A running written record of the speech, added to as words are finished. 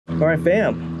All right,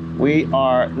 fam. We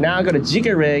are now going to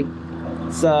Jika Rig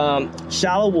some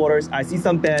shallow waters. I see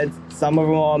some beds. Some of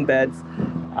them are on beds.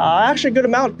 Actually, a good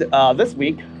amount this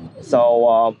week.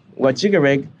 So we're Jika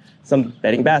Rig some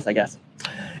bedding bass, I guess.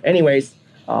 Anyways,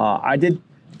 I did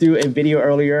do a video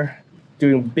earlier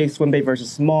doing big swim bait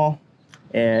versus small,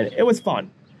 and it was fun.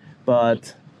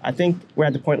 But I think we're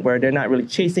at the point where they're not really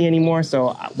chasing anymore.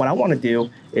 So what I want to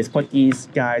do is put these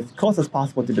guys close as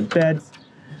possible to the beds,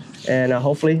 and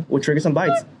hopefully we'll trigger some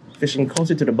bites, fishing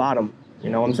closer to the bottom.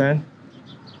 You know what I'm saying?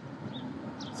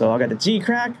 So I got the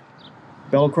Geecrack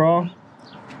Bellows Craw,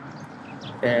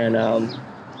 and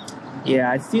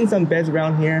yeah, I've seen some beds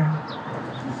around here,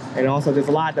 and also there's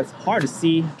a lot that's hard to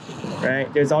see,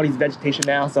 right? There's all these vegetation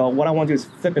now. So what I want to do is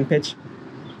flip and pitch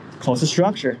close to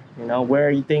structure, you know,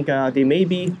 where you think they may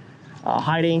be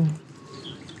hiding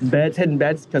beds, hidden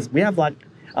beds, because we have like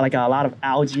a lot of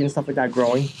algae and stuff like that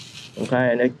growing,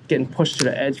 okay, and they're getting pushed to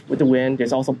the edge with the wind.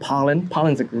 There's also pollen.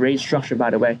 Pollen's a great structure,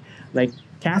 by the way. Like,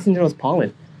 cast into those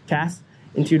pollen, cast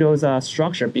into those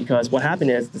structure, because what happened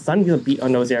is the sun's gonna beat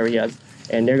on those areas,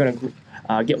 and they're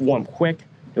gonna get warm quick.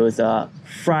 Those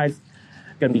fries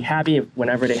gonna be happy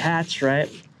whenever they hatch, right?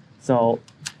 So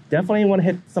definitely want to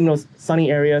hit some of those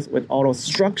sunny areas with all those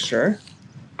structure,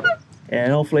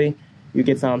 and hopefully you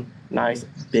get some nice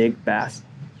big bass.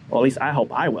 Or at least I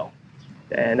hope I will.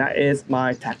 And that is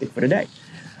my tactic for today.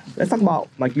 Let's talk about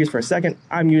my gears for a second.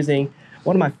 I'm using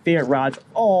one of my favorite rods of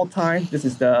all time. This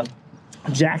is the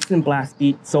Jackson Blast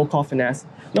Beat, so-called Finesse.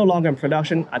 No longer in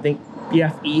production. I think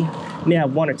BFE may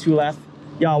have 1 or 2 left.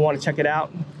 Y'all want to check it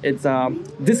out. It's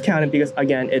discounted because,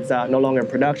 again, it's no longer in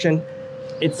production.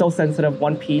 It's so sensitive,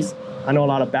 one piece. I know a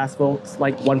lot of bass folks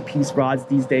like one-piece rods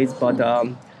these days, but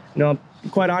you know, to be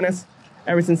quite honest,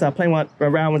 ever since playing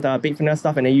around with bait finesse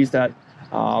stuff, and they use that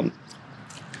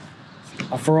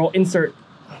a fluoro insert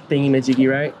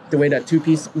thingy-majiggy, right? The way that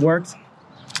 2-piece works,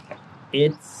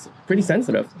 it's pretty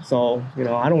sensitive. So, you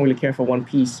know, I don't really care for one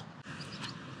piece.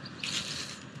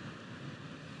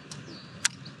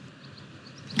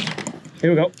 Here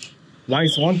we go.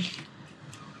 Nice one.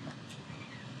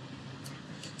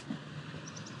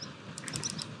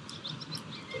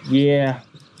 Yeah,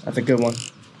 that's a good one.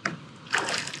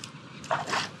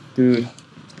 Dude,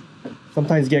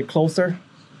 sometimes you get closer,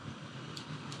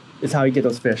 is how you get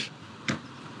those fish.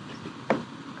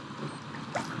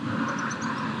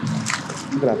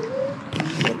 Look at that.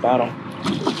 The battle.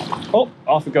 Oh,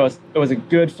 off it goes. It was a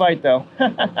good fight though.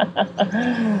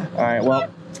 Alright, well,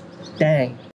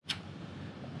 dang.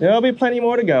 There'll be plenty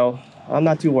more to go. I'm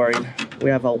not too worried. We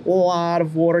have a lot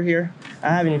of water here. I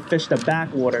haven't even fished the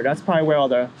backwater. That's probably where all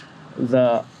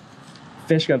the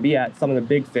fish gonna be at, some of the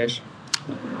big fish.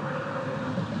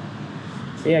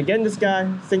 So yeah, getting this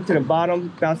guy, sink to the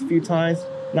bottom, bounce a few times,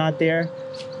 not there.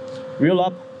 Reel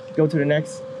up, go to the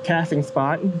next casting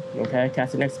spot, okay,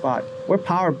 cast the next spot. We're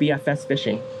power BFS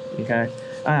fishing, okay.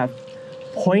 I have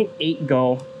 0.8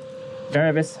 go,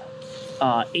 Varivas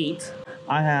 8.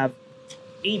 I have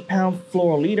 8-pound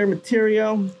fluoro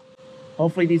material.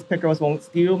 Hopefully these pickerels won't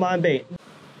steal my bait.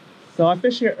 So I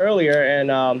fished here earlier,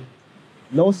 and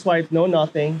no swipes, no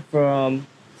nothing from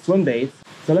swim baits.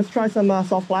 So let's try some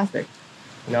soft plastic.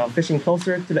 You know, fishing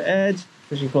closer to the edge,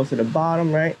 fishing closer to the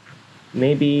bottom, right?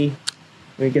 Maybe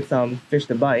we get some fish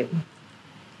to bite.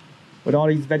 With all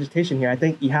these vegetation here, I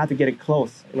think you have to get it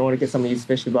close in order to get some of these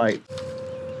fish to bite.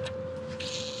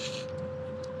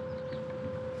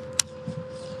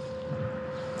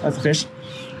 That's a fish.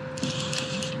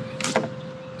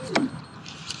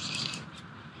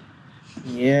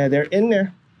 Yeah, they're in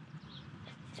there.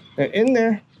 They're in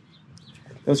there.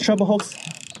 Those treble hooks,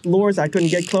 lures, I couldn't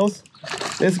get close.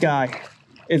 This guy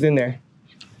is in there.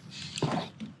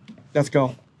 Let's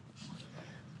go.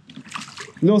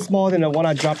 A little smaller than the one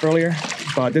I dropped earlier,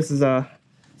 but this is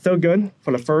still good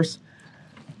for the first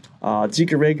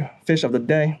Jika Rig fish of the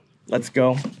day. Let's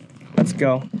go. Let's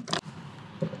go.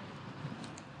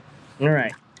 All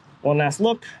right, one last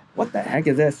look. What the heck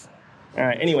is this? All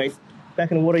right, anyways,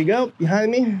 back in the water you go,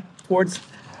 behind me, towards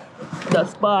the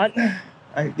spot.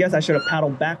 I guess I should have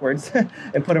paddled backwards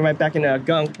and put it right back in the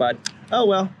gunk, but oh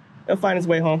well, it'll find its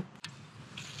way home.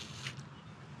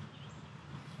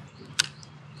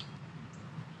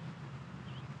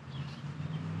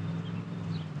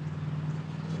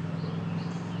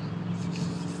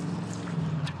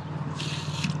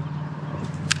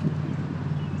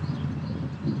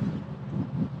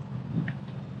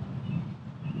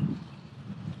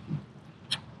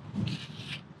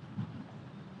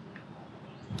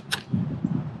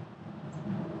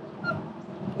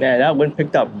 Man, that one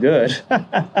picked up good.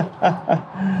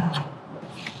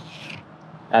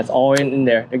 That's all in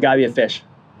there. There gotta be a fish.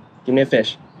 Give me a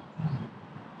fish.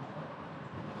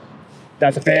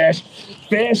 That's a fish.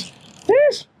 Fish.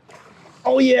 Fish.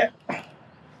 Oh yeah.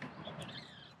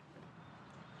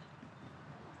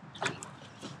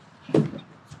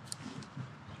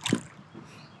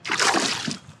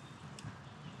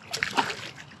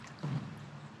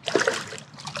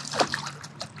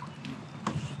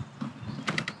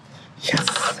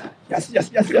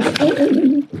 Yes.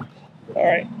 All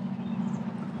right.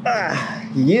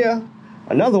 Yeah.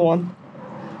 Another one.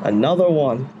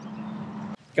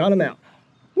 Got him out.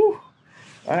 Whew.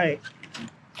 All right.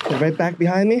 Go right back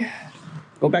behind me.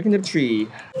 Go back into the tree.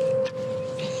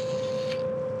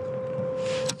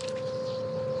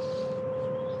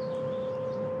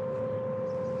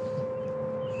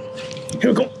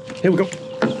 Here we go. Here we go.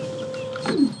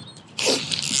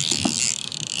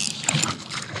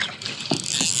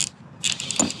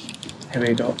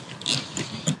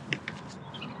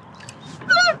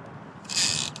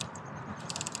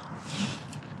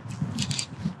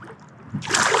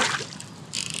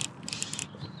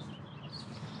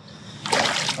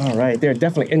 All right, they're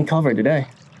definitely in cover today.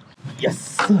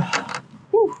 Yes.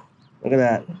 Woo. Look at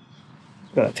that.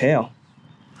 Got a tail.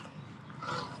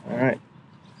 All right.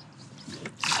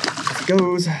 It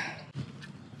goes.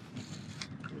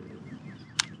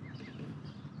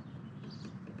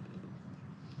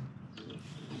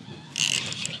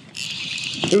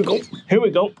 Here we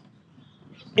go.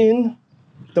 In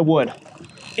the wood.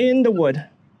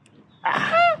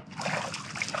 Ah.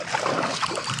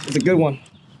 It's a good one.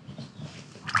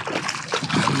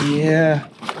 Yeah.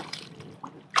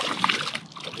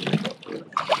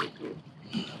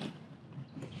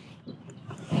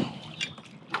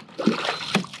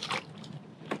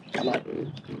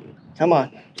 Come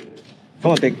on,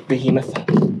 big behemoth.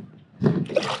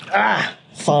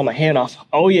 Saw my hand off.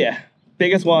 Oh yeah,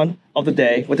 biggest one of the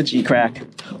day with the Geecrack.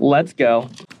 Let's go.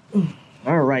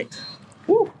 All right.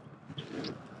 Woo.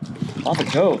 Off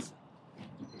it goes.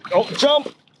 Oh, jump.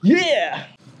 Yeah.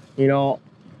 You know,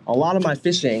 a lot of my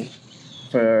fishing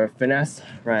for finesse,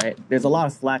 right? There's a lot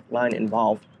of slack line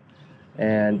involved,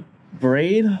 and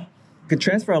braid could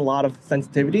transfer a lot of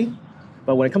sensitivity,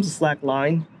 but when it comes to slack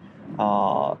line,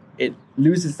 it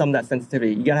loses some of that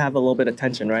sensitivity. You gotta have a little bit of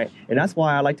tension, right? And that's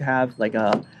why I like to have like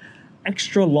a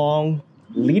extra long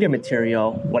leader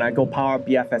material when I go power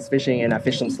BFS fishing and I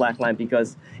fish some slack line,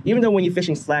 because even though when you're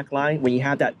fishing slack line, when you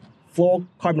have that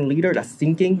fluorocarbon leader that's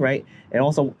sinking, right? And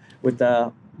also with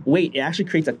the weight, it actually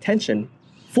creates a tension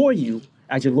for you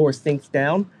as your lure sinks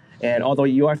down. And although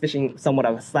you are fishing somewhat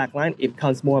of a slack line, it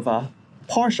becomes more of a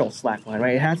partial slack line,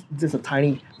 right? It has just a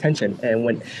tiny tension. And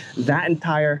when that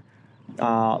entire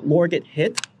lure gets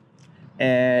hit,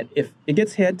 and if it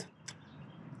gets hit,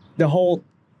 the whole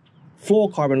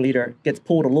fluorocarbon leader gets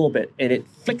pulled a little bit and it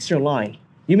flicks your line.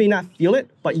 You may not feel it,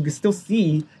 but you can still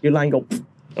see your line go,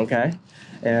 okay?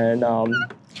 And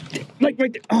like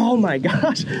right there, oh my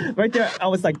gosh, right there, I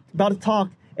was like about to talk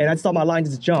and I saw my line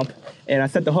just jump and I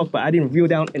set the hook, but I didn't reel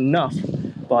down enough.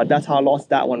 But that's how I lost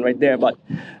that one right there. But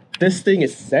this thing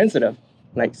is sensitive,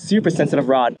 like super sensitive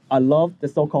rod. I love the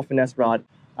so-called finesse rod.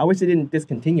 I wish they didn't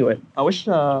discontinue it. I wish,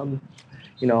 you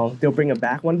know, they'll bring it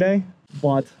back one day.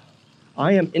 But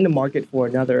I am in the market for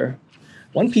another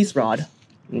one-piece rod,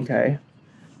 okay,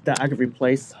 that I could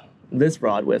replace this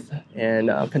rod with and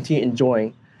continue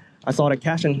enjoying. I saw that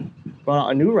Cashin brought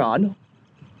out a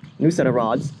new set of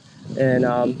rods, and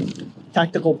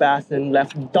Tactical Bass and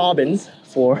left Dobbins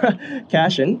for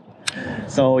Cashin.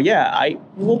 So yeah, I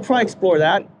will probably explore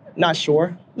that. Not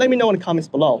sure. Let me know in the comments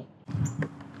below.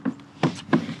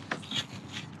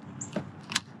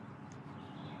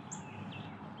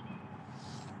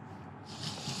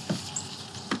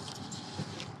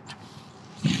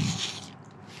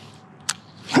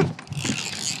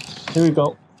 Here we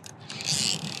go.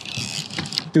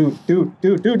 Dude.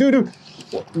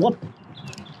 What?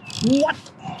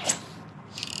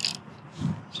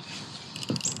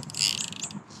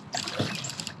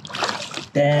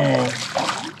 Dang.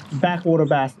 Backwater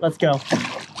bass. Let's go.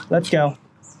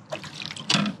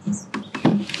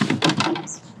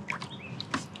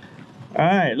 All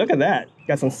right, look at that.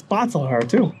 Got some spots on her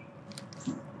too.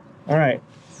 All right,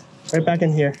 right back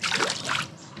in here.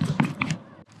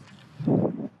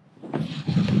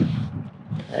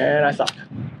 And I suck.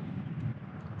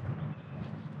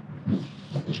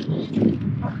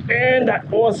 And that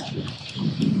was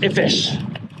a fish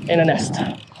in a nest.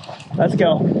 Let's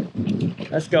go.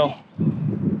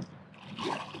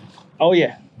 Oh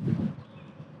yeah.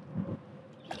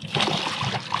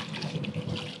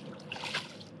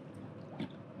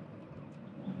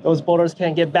 Those boaters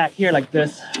can't get back here like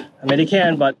this. I mean, they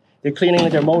can, but they're cleaning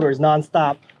their motors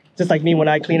non-stop just like me when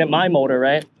I clean up my motor,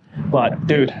 right? But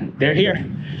dude, they're here.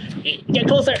 Get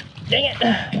closer, dang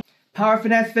it. Power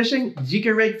Finesse fishing,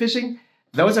 Jika Rig fishing,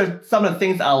 those are some of the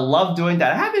things I love doing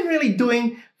that I have been really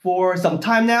doing for some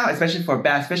time now, especially for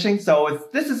bass fishing. So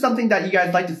if this is something that you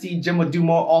guys like to see Jim would do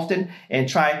more often and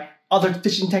try other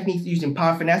fishing techniques using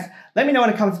Power Finesse, let me know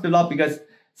in the comments below, because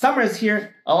summer is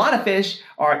here. A lot of fish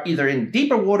are either in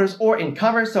deeper waters or in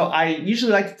cover. So I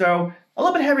usually like to throw a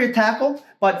little bit heavier tackle,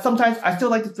 but sometimes I still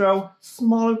like to throw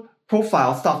smaller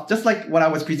profile stuff, just like what I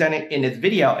was presenting in this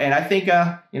video. And I think,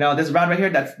 you know, this rod right here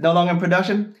that's no longer in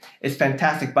production is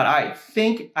fantastic, but I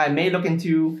think I may look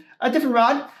into a different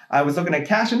rod. I was looking at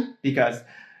Cashin because,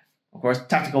 of course,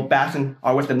 Tactical Bassin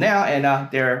are with them now, and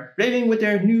they're raving with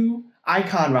their new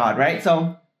Icon rod, right?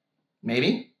 So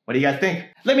maybe. What do you guys think?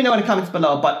 Let me know in the comments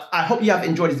below, but I hope you have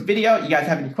enjoyed this video. You guys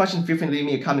have any questions, feel free to leave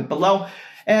me a comment below.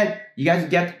 And you guys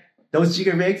get those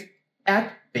Jika rigs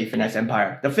at Finesse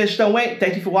Empire. The fish don't wait.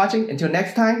 Thank you for watching. Until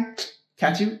next time,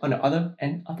 catch you on the other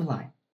end of the line.